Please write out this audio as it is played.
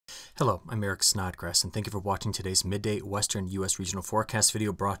Hello, I'm Eric Snodgrass, and thank you for watching today's Midday Western U.S. Regional Forecast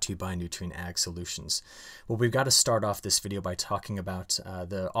video brought to you by Nutrien Ag Solutions. Well, we've got to start off this video by talking about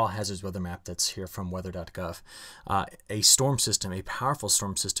the all-hazards weather map that's here from weather.gov. A storm system, a powerful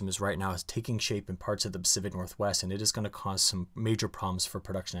storm system, is right now taking shape in parts of the Pacific Northwest, and it is going to cause some major problems for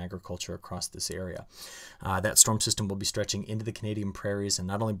production agriculture across this area. That storm system will be stretching into the Canadian prairies and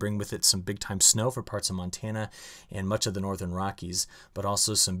not only bring with it some big-time snow for parts of Montana and much of the northern Rockies, but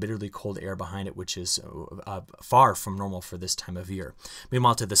also some bitterly cold air behind it, which is far from normal for this time of year.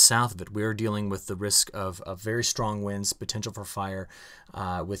 Meanwhile, to the south of it, we're dealing with the risk of very strong winds, potential for fire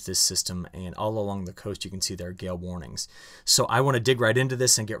with this system, and all along the coast you can see there are gale warnings. So I want to dig right into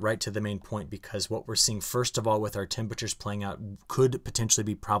this and get right to the main point, because what we're seeing first of all with our temperatures playing out could potentially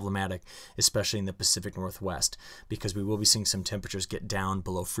be problematic, especially in the Pacific Northwest, because we will be seeing some temperatures get down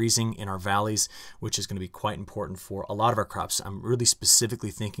below freezing in our valleys, which is going to be quite important for a lot of our crops. I'm really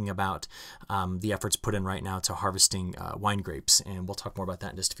specifically thinking about the efforts put in right now to harvesting wine grapes, and we'll talk more about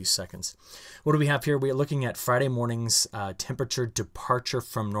that in just a few seconds. What do we have here? We're looking at Friday morning's temperature departure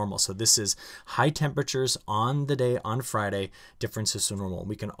from normal. So this is high temperatures on the day on Friday, differences from normal.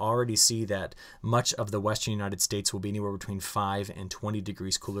 We can already see that much of the western United States will be anywhere between 5 and 20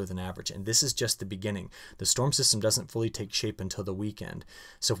 degrees cooler than average, and this is just the beginning. The storm system doesn't fully take shape until the weekend.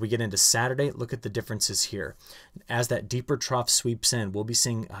 So if we get into Saturday, look at the differences here. As that deeper trough sweeps in, we'll be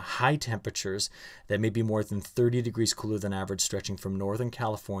seeing high temperatures that may be more than 30 degrees cooler than average, stretching from northern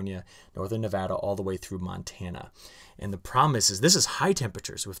California, northern Nevada, all the way through Montana. And the problem is this is high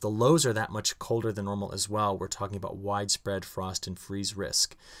temperatures. If the lows are that much colder than normal as well, we're talking about widespread frost and freeze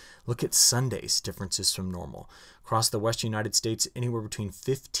risk. Look at Sunday's differences from normal. Across the western United States, anywhere between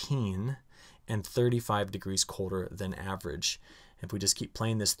 15 and 35 degrees colder than average. If we just keep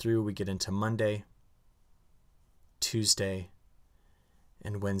playing this through, we get into Monday, Tuesday,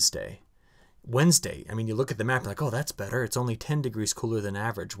 and Wednesday. I mean, you look at the map like, oh, that's better. It's only 10 degrees cooler than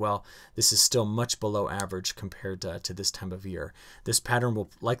average. Well, this is still much below average compared to this time of year. This pattern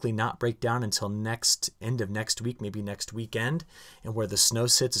will likely not break down until end of next week, maybe next weekend. And where the snow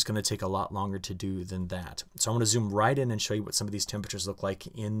sits is going to take a lot longer to do than that. So I'm going to zoom right in and show you what some of these temperatures look like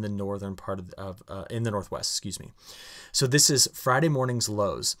in the northern part in the Northwest, excuse me. So this is Friday morning's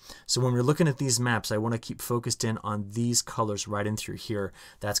lows. So when we're looking at these maps, I want to keep focused in on these colors right in through here.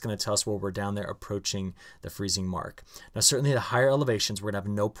 That's going to tell us where we're down there approaching the freezing mark. Now, certainly at higher elevations, we're going to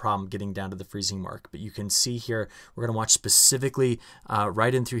have no problem getting down to the freezing mark. But you can see here, we're going to watch specifically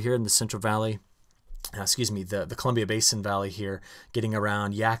right in through here in the Central Valley. The Columbia Basin Valley here, getting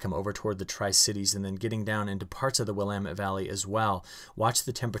around Yakima over toward the Tri-Cities, and then getting down into parts of the Willamette Valley as well. Watch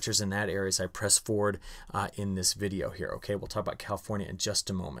the temperatures in that area as I press forward in this video here. Okay, we'll talk about California in just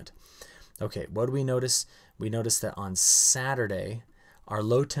a moment. Okay, what do we notice? We notice that on Saturday, our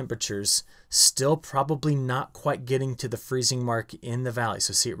low temperatures still probably not quite getting to the freezing mark in the valley.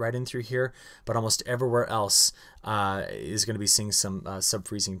 So see it right in through here, but almost everywhere else is going to be seeing some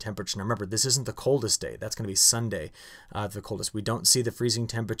sub-freezing temperature. Now remember, this isn't the coldest day. That's going to be Sunday, the coldest. We don't see the freezing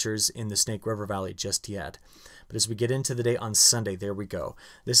temperatures in the Snake River Valley just yet. But as we get into the day on Sunday, there we go.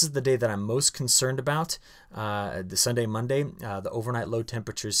 This is the day that I'm most concerned about, the Sunday, Monday. The overnight low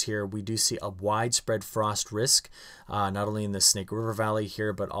temperatures here, we do see a widespread frost risk, not only in the Snake River Valley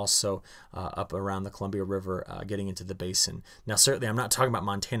here, but also up around the Columbia River, getting into the basin. Now, certainly, I'm not talking about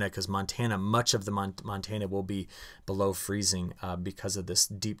Montana, because Montana, much of the Montana will be below freezing because of this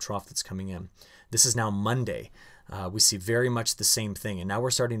deep trough that's coming in. This is now Monday. We see very much the same thing, and now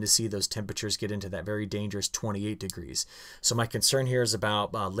we're starting to see those temperatures get into that very dangerous 28 degrees. So my concern here is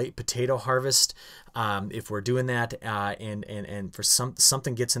about late potato harvest. If we're doing that and for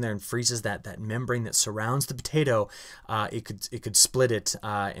something gets in there and freezes that membrane that surrounds the potato, it could split it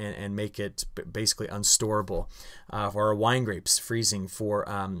and make it basically unstorable. For our wine grapes, freezing for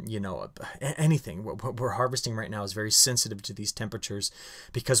anything. What we're harvesting right now is very sensitive to these temperatures,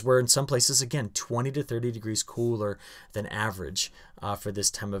 because we're in some places, again, 20 to 30 degrees cooler than average for this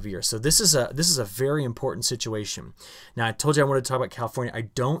time of year. So this is a very important situation. Now, I told you I wanted to talk about California. I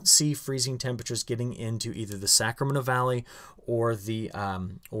don't see freezing temperatures getting into either the Sacramento Valley or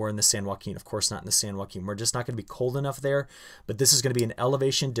in the San Joaquin. Of course, not in the San Joaquin. We're just not going to be cold enough there. But this is going to be an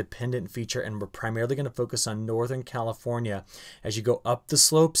elevation dependent feature, and we're primarily going to focus on northern California. As you go up the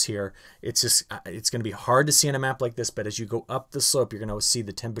slopes here, it's going to be hard to see on a map like this, but as you go up the slope, you're going to see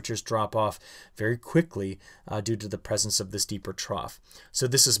the temperatures drop off very quickly due to the presence of this deeper trough. So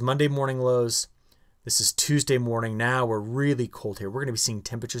this is Monday morning lows. This is Tuesday morning. Now we're really cold here. We're going to be seeing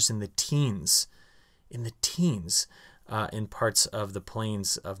temperatures in the teens. in parts of the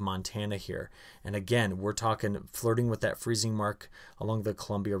plains of Montana here. And again, we're talking flirting with that freezing mark along the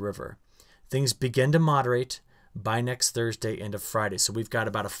Columbia River. Things begin to moderate by next Thursday into Friday. So we've got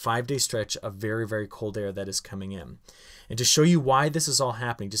about a 5-day stretch of very, very cold air that is coming in. And to show you why this is all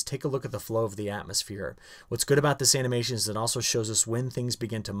happening, just take a look at the flow of the atmosphere. What's good about this animation is it also shows us when things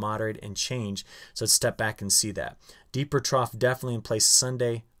begin to moderate and change. So let's step back and see that. Deeper trough definitely in place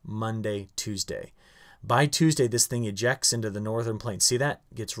Sunday, Monday, Tuesday. By Tuesday, this thing ejects into the northern plains. See that?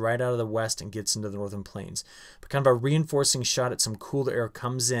 Gets right out of the west and gets into the northern plains. But kind of a reinforcing shot at some cooler air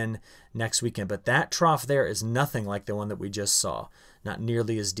comes in next weekend. But that trough there is nothing like the one that we just saw. Not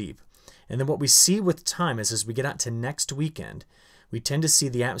nearly as deep. And then what we see with time is as we get out to next weekend, we tend to see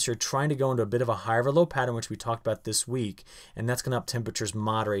the atmosphere trying to go into a bit of a high over low pattern, which we talked about this week, and that's going to help temperatures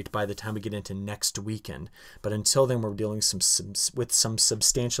moderate by the time we get into next weekend. But until then, we're dealing with some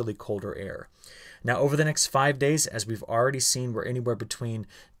substantially colder air. Now, over the next 5 days, as we've already seen, we're anywhere between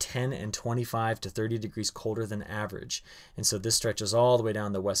 10 and 25 to 30 degrees colder than average. And so this stretches all the way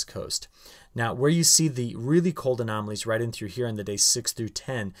down the west coast. Now, where you see the really cold anomalies right in through here in the days 6 through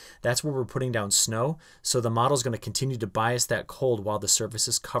 10, that's where we're putting down snow. So the model is going to continue to bias that cold while the surface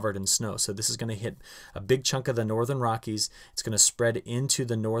is covered in snow. So this is going to hit a big chunk of the northern Rockies. It's going to spread into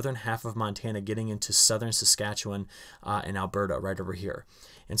the northern half of Montana, getting into southern Saskatchewan and Alberta right over here.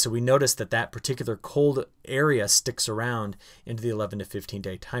 And so we notice that that particular cold area sticks around into the 11 to 15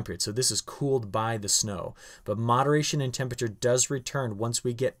 day time period. So this is cooled by the snow. But moderation in temperature does return once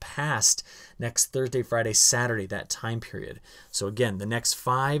we get past next Thursday, Friday, Saturday, that time period. So again, the next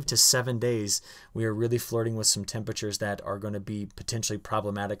 5 to 7 days, we are really flirting with some temperatures that are going to be potentially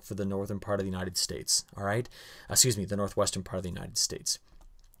problematic for the northern part of the United States. All right? Excuse me, the northwestern part of the United States.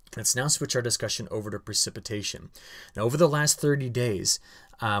 Let's now switch our discussion over to precipitation. Now, over the last 30 days,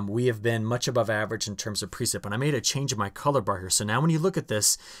 we have been much above average in terms of precip. And I made a change in my color bar here. So now when you look at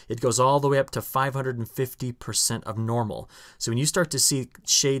this, it goes all the way up to 550% of normal. So when you start to see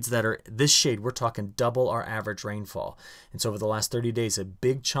shades that are this shade, we're talking double our average rainfall. And so over the last 30 days, a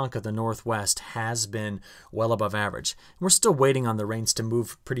big chunk of the Northwest has been well above average. And we're still waiting on the rains to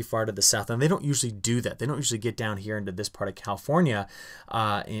move pretty far to the south. And they don't usually do that. They don't usually get down here into this part of California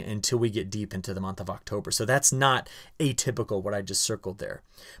until we get deep into the month of October. So that's not atypical, what I just circled there.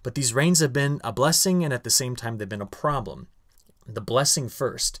 But these rains have been a blessing, and at the same time, they've been a problem. The blessing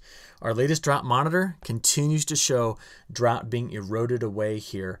first. Our latest drought monitor continues to show drought being eroded away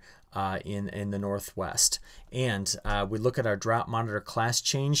here in the Northwest. And we look at our drought monitor class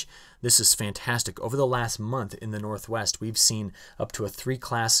change. This is fantastic. Over the last month in the Northwest, we've seen up to a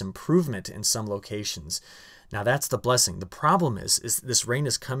 3-class improvement in some locations. Now that's the blessing. The problem is this rain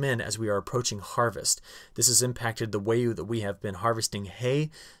has come in as we are approaching harvest. This has impacted the way that we have been harvesting hay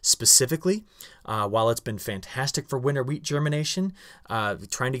specifically. While it's been fantastic for winter wheat germination,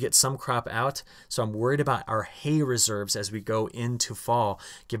 trying to get some crop out. So I'm worried about our hay reserves as we go into fall,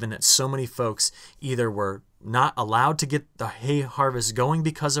 given that so many folks either were not allowed to get the hay harvest going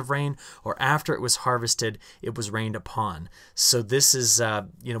because of rain, or after it was harvested, it was rained upon. So this is,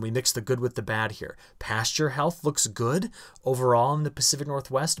 we mix the good with the bad here. Pasture health looks good overall in the Pacific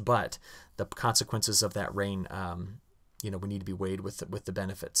Northwest, but the consequences of that rain, we need to be weighed with the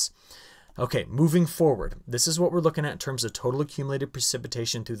benefits. Okay, moving forward, this is what we're looking at in terms of total accumulated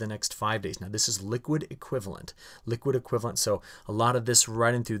precipitation through the next 5 days. Now, this is liquid equivalent. So a lot of this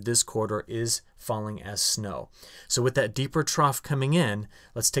right in through this corridor is falling as snow. So with that deeper trough coming in,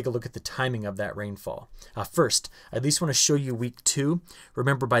 let's take a look at the timing of that rainfall. First, I at least want to show you week 2.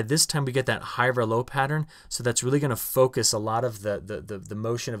 Remember, by this time we get that high over low pattern, so that's really going to focus a lot of the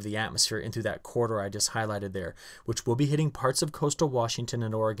motion of the atmosphere into that corridor I just highlighted there, which will be hitting parts of coastal Washington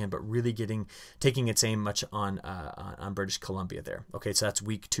and Oregon, but really taking its aim much on British Columbia there. Okay, so that's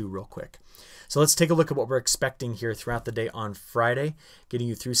week 2 real quick. So let's take a look at what we're expecting here throughout the day on Friday, getting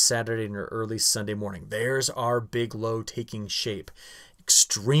you through Saturday and early Sunday morning. There's our big low taking shape.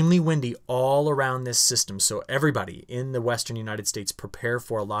 Extremely windy all around this system. So everybody in the western United States, prepare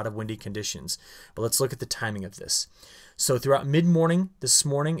for a lot of windy conditions. But let's look at the timing of this. So throughout mid-morning this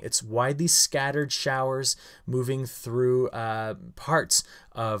morning, it's widely scattered showers moving through parts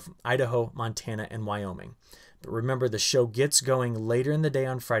of Idaho, Montana, and Wyoming. But remember, the show gets going later in the day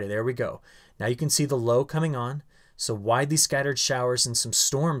on Friday. There we go. Now you can see the low coming on. So widely scattered showers and some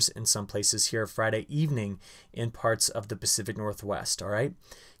storms in some places here Friday evening in parts of the Pacific Northwest, all right?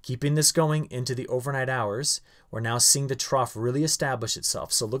 Keeping this going into the overnight hours, we're now seeing the trough really establish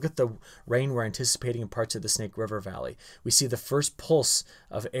itself. So look at the rain we're anticipating in parts of the Snake River Valley. We see the first pulse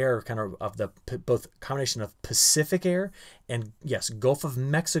of air, kind of the both combination of Pacific air and, yes, Gulf of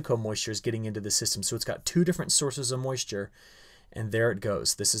Mexico moisture is getting into the system. So it's got two different sources of moisture, and there it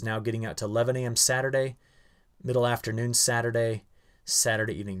goes. This is now getting out to 11 a.m. Saturday, middle afternoon Saturday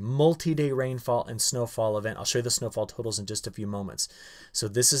evening. Multi-day rainfall and snowfall event. I'll show you the snowfall totals in just a few moments. So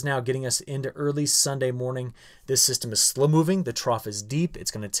this is now getting us into early Sunday morning. This system is slow moving. The trough is deep.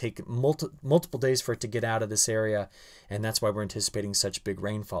 It's going to take multiple days for it to get out of this area, and that's why we're anticipating such big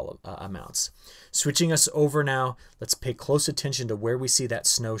rainfall amounts. Switching us over now, let's pay close attention to where we see that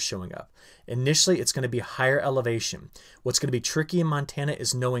snow showing up. Initially, it's going to be higher elevation. What's going to be tricky in Montana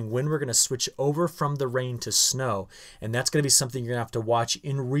is knowing when we're going to switch over from the rain to snow, and that's going to be something you're going to have to watch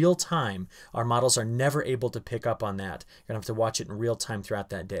in real time. Our models are never able to pick up on that. You're going to have to watch it in real time throughout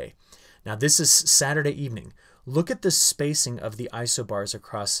that day. Now, this is Saturday evening. Look at the spacing of the isobars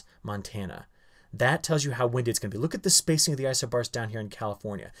across Montana. That tells you how windy it's going to be. Look at the spacing of the isobars down here in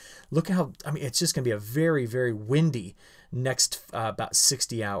California. Look at how, I mean, it's just going to be a very, very windy next about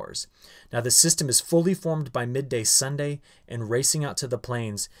 60 hours. Now, the system is fully formed by midday Sunday and racing out to the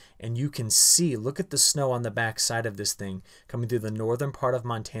plains, and you can see, look at the snow on the back side of this thing coming through the northern part of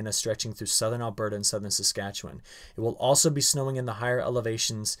Montana, stretching through southern Alberta and southern Saskatchewan. It will also be snowing in the higher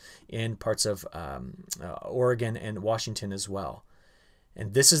elevations in parts of Oregon and Washington as well.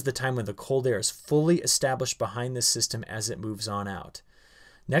 And this is the time when the cold air is fully established behind this system as it moves on out.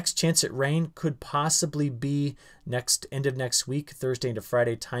 Next chance at rain could possibly be end of next week, Thursday into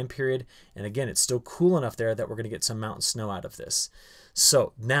Friday time period. And again, it's still cool enough there that we're going to get some mountain snow out of this.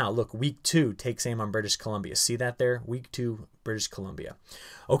 So now look, week 2 takes aim on British Columbia. See that there? Week 2, British Columbia.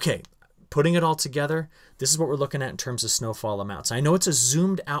 Okay. Putting it all together, this is what we're looking at in terms of snowfall amounts. I know it's a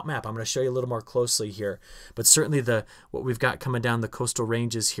zoomed out map. I'm going to show you a little more closely here, but certainly what we've got coming down the coastal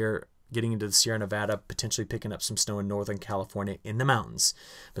ranges here, getting into the Sierra Nevada, potentially picking up some snow in Northern California in the mountains.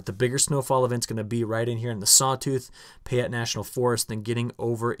 But the bigger snowfall event's going to be right in here in the Sawtooth, Payette National Forest, then getting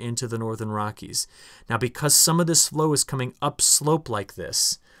over into the Northern Rockies. Now, because some of this flow is coming upslope like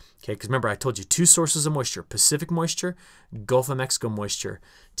this, okay, because remember I told you two sources of moisture, Pacific moisture, Gulf of Mexico moisture.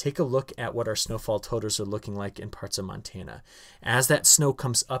 Take a look at what our snowfall totals are looking like in parts of Montana. As that snow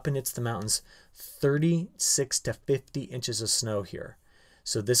comes up and hits the mountains, 36 to 50 inches of snow here.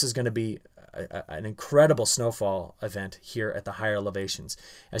 So this is going to be an incredible snowfall event here at the higher elevations.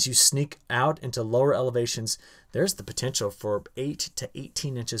 As you sneak out into lower elevations, there's the potential for 8 to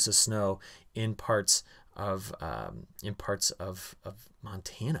 18 inches of snow in parts of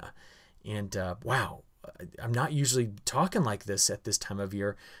Montana. And wow, I'm not usually talking like this at this time of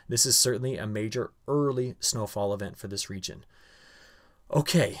year. This is certainly a major early snowfall event for this region.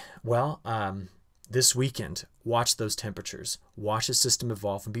 Okay, well, this weekend, watch those temperatures. Watch the system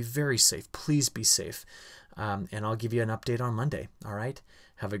evolve and be very safe. Please be safe. And I'll give you an update on Monday. All right?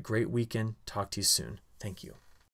 Have a great weekend. Talk to you soon. Thank you.